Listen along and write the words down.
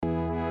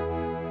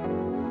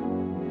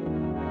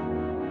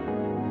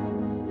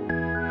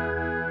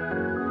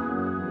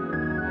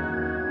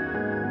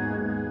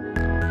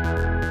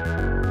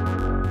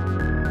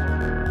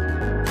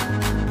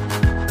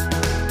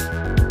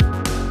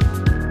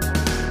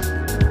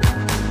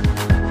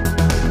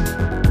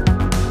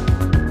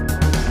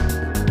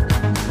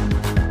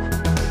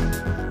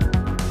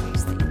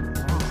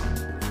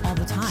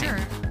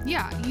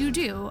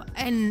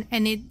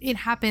And it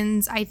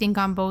happens, I think,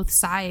 on both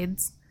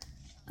sides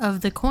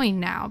of the coin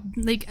now.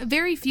 Like,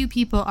 very few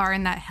people are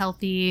in that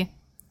healthy,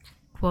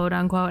 quote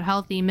unquote,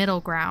 healthy middle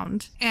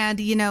ground. And,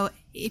 you know,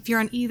 if you're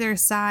on either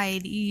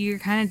side, you're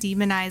kind of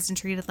demonized and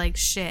treated like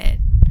shit.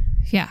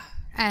 Yeah.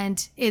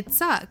 And it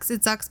sucks.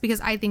 It sucks because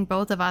I think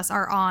both of us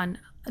are on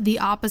the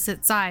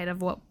opposite side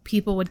of what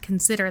people would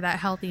consider that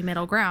healthy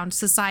middle ground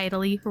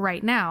societally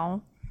right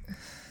now.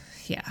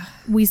 Yeah.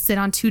 We sit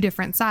on two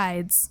different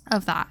sides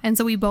of that. And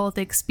so we both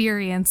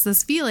experience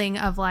this feeling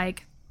of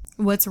like,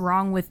 what's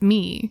wrong with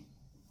me?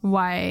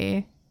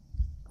 Why?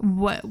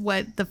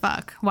 What the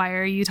fuck? Why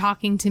are you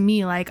talking to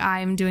me like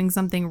I'm doing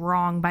something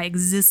wrong by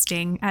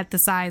existing at the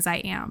size I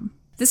am?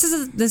 This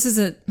is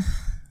a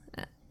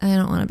I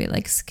don't want to be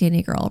like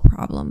skinny girl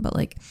problem, but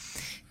like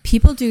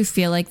people do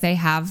feel like they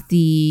have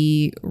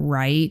the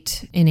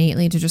right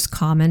innately to just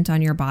comment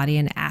on your body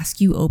and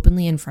ask you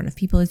openly in front of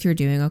people if you're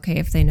doing okay,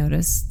 if they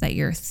notice that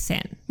you're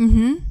thin.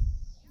 Mm-hmm.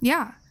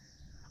 Yeah.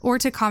 Or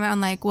to comment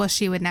on like, well,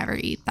 she would never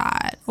eat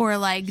that. Or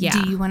like,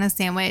 do you want a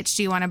sandwich?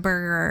 Do you want a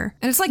burger?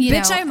 And it's like,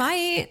 bitch, I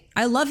might.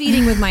 I love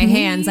eating with my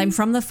hands. I'm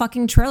from the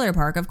fucking trailer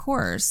park, of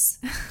course.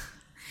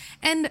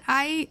 And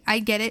I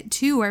get it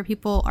too, where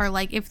people are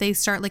like, if they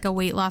start like a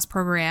weight loss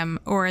program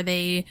or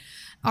they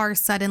are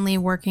suddenly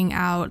working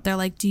out, they're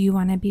like, do you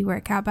want to be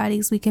workout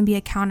buddies? We can be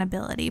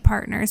accountability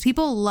partners.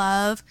 People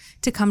love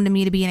to come to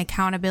me to be an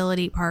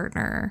accountability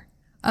partner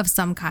of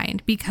some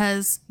kind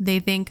because they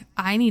think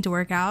I need to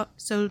work out,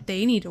 so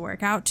they need to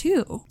work out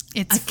too.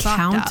 It's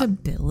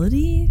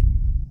accountability.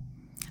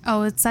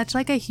 Oh, it's such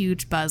like a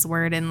huge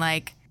buzzword in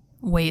like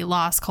weight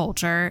loss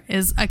culture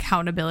is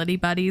accountability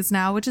buddies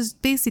now, which is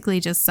basically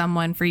just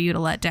someone for you to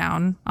let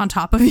down on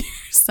top of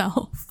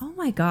yourself. Oh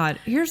my God.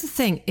 Here's the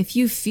thing. If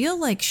you feel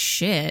like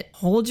shit,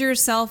 hold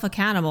yourself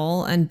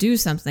accountable and do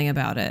something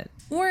about it.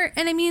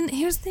 And I mean,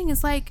 here's the thing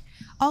is like,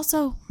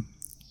 also,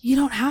 you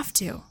don't have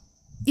to.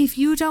 If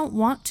you don't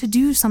want to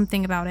do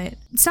something about it,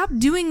 stop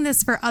doing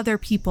this for other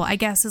people, I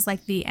guess is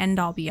like the end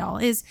all be all.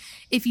 Is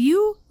if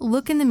you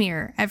look in the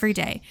mirror every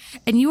day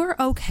and you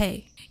are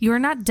okay, you are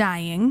not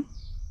dying,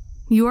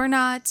 you are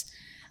not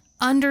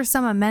under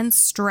some immense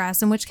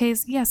stress, in which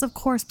case, yes, of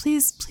course,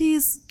 please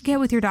get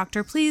with your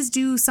doctor. Please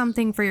do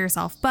something for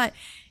yourself. But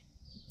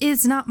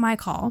it's not my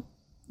call.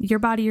 Your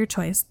body, your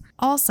choice.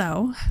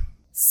 Also,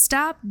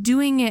 stop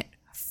doing it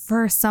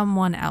for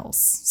someone else.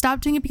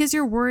 Stop doing it because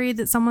you're worried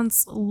that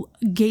someone's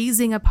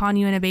gazing upon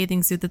you in a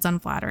bathing suit that's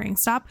unflattering.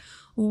 Stop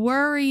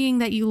worrying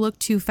that you look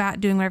too fat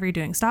doing whatever you're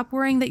doing. Stop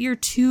worrying that you're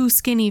too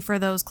skinny for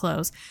those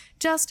clothes.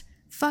 Just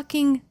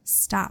fucking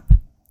stop.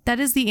 That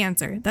is the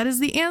answer. That is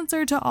the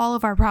answer to all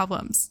of our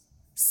problems.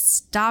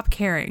 Stop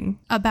caring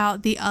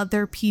about the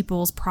other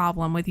people's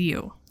problem with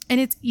you. And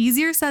it's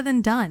easier said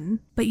than done,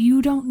 but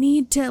you don't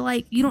need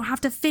to you don't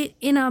have to fit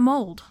in a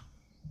mold.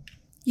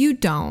 You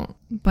don't.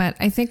 But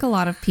I think a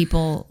lot of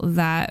people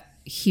that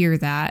hear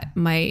that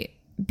might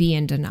be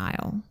in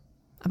denial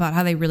about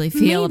how they really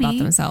feel about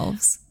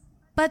themselves.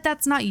 But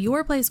that's not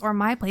your place or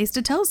my place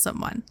to tell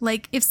someone.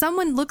 Like, if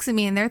someone looks at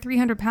me and they're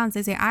 300 pounds,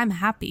 they say, I'm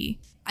happy.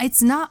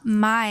 It's not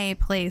my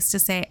place to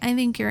say, I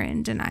think you're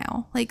in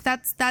denial. Like,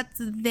 that's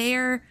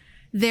their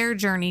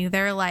journey,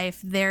 their life,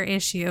 their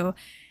issue,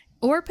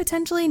 or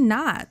potentially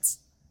not.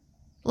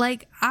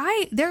 Like,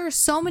 there are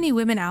so many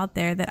women out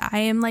there that I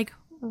am like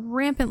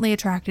rampantly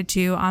attracted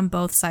to on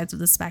both sides of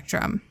the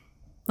spectrum.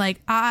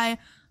 Like, I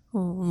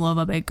love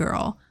a big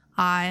girl.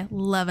 I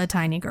love a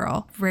tiny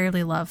girl.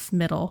 Rarely love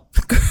middle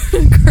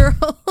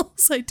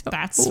girls. I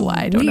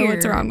don't know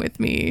what's wrong with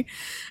me.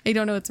 I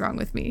don't know what's wrong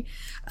with me.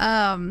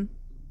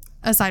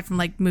 Aside from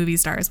like movie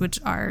stars, which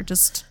are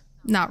just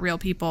not real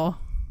people.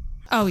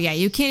 Oh yeah,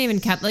 you can't even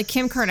count like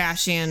Kim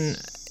Kardashian.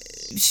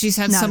 She's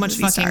had so much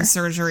fucking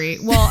surgery.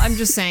 Well, I'm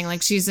just saying,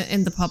 like, she's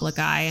in the public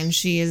eye and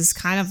she is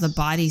kind of the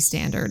body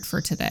standard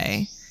for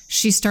today.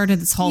 She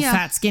started this whole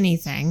fat skinny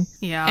thing.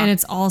 Yeah. And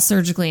it's all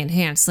surgically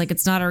enhanced. Like,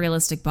 it's not a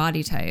realistic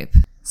body type.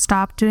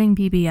 Stop doing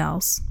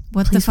BBLs.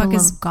 What the fuck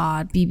is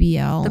God?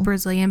 BBL? The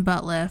Brazilian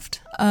butt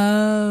lift.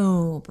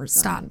 Oh,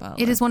 Brazilian butt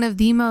lift. It is one of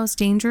the most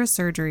dangerous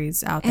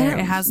surgeries out there.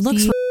 It has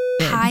the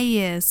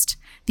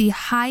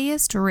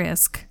highest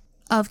risk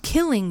of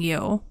killing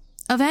you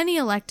of any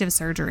elective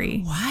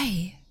surgery.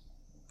 Why?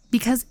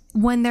 Because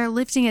when they're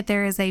lifting it,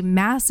 there is a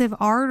massive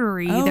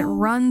artery that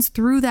runs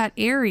through that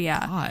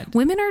area. God.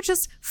 Women are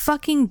just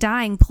fucking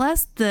dying.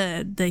 Plus,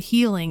 the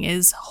healing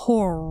is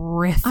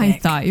horrific. I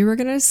thought you were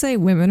going to say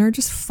women are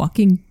just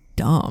fucking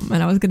dumb.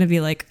 And I was going to be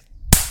like,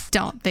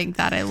 don't think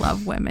that. I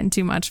love women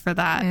too much for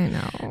that. I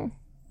know.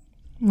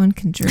 One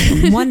can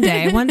dream. One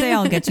day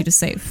I'll get you to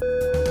say thing.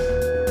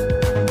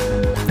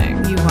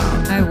 You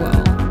won't. I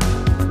will.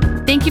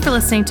 Thank you for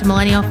listening to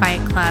Millennial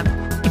Fight Club.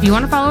 If you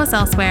want to follow us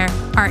elsewhere,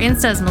 our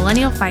Insta is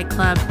Millennial Fight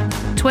Club,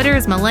 Twitter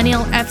is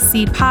Millennial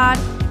FC Pod,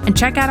 and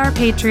check out our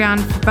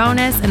Patreon for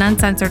bonus and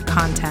uncensored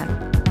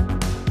content.